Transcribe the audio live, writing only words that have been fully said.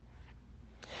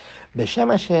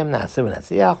B'Shem Hashem Na'aseh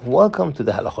V'Natziach. Welcome to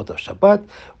the Hilchot Shabbat,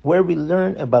 where we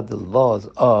learn about the laws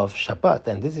of Shabbat.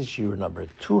 And this is shiur number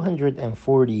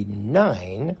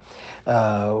 249.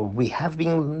 We have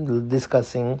been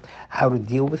discussing how to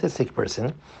deal with a sick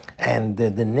person. And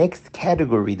the next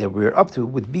category that we're up to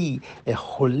would be a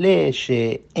chole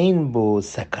she'ein bo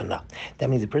sakana. That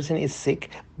means the person is sick,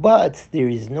 but there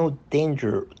is no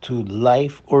danger to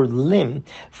life or limb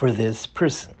for this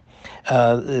person.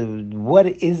 What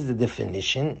is the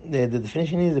definition? The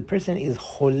definition is the person is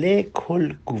chole kol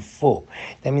gufo.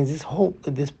 That means this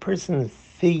person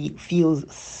feels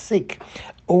sick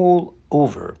all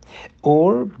over,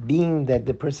 or being that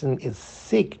the person is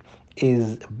sick,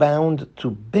 is bound to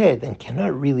bed and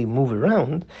cannot really move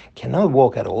around, cannot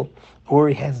walk at all, or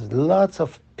he has lots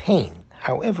of pain.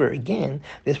 However, again,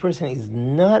 this person is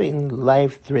not in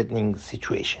life-threatening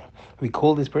situation. We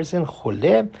call this person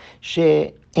chole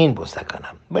she'ein bo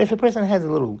sakana. But if a person has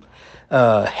a little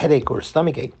headache or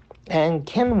stomachache and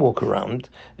can walk around,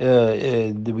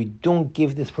 we don't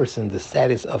give this person the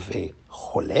status of a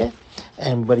chole.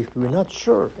 But if we're not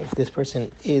sure if this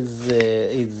person is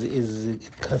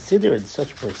considered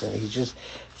such a person, he's just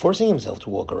forcing himself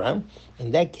to walk around. In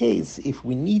that case, if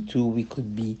we need to, we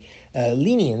could be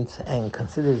lenient and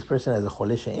consider this person as a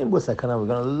chole she'ein bo sakana. We're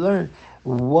going to learn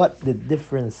what the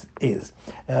difference is.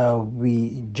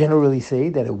 We generally say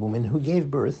that a woman who gave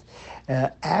birth,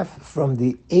 from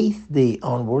the 8th day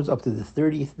onwards up to the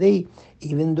 30th day,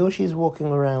 even though she's walking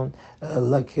around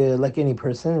like any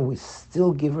person, we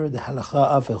still give her the halacha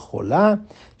of a chola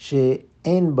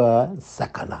she'ein ba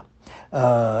sakana.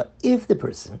 If the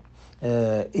person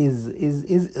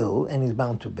is ill and is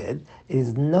bound to bed,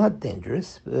 is not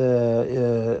dangerous,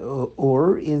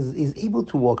 or is able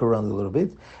to walk around a little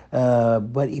bit,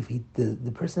 but if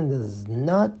the person does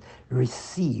not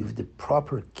receive the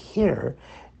proper care,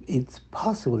 it's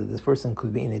possible that this person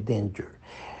could be in a danger.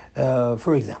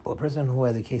 For example, a person who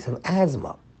has a case of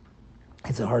asthma,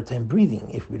 it's a hard time breathing.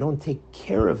 If we don't take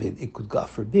care of it, it could, God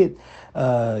forbid,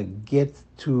 get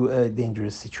to a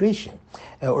dangerous situation.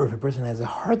 Or if a person has a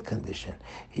heart condition,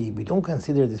 we don't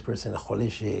consider this person a chole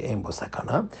she'ein bo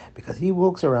sakana, because he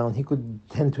walks around, he could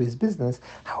tend to his business.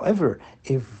 However,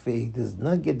 if he does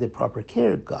not get the proper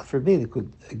care, God forbid, it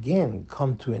could again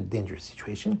come to a dangerous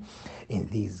situation. In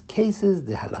these cases,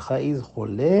 the halacha is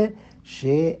chole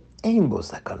she'ein bo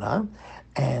sakana,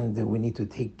 and we need to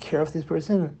take care of this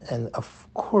person. And of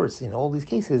course, in all these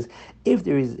cases, if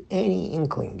there is any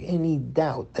inkling, any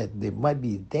doubt that there might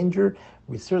be danger,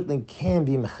 we certainly can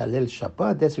be mechalel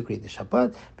Shabbat, desecrate the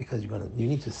Shabbat, because you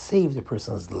need to save the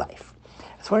person's life.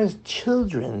 As far as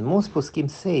children, most poskim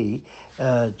say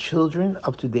children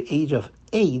up to the age of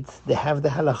 8, they have the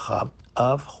halacha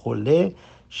of chole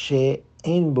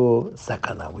she'ein bo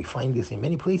sakana. We find this in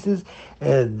many places,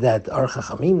 that our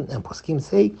chachamim and poskim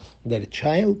say that a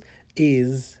child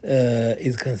is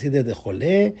considered a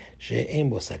chole she'ein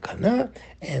bo sakana,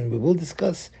 and we will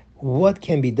discuss what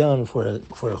can be done for a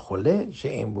chole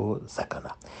she'ein bo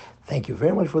sakana. Thank you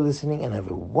very much for listening, and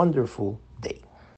have a wonderful day.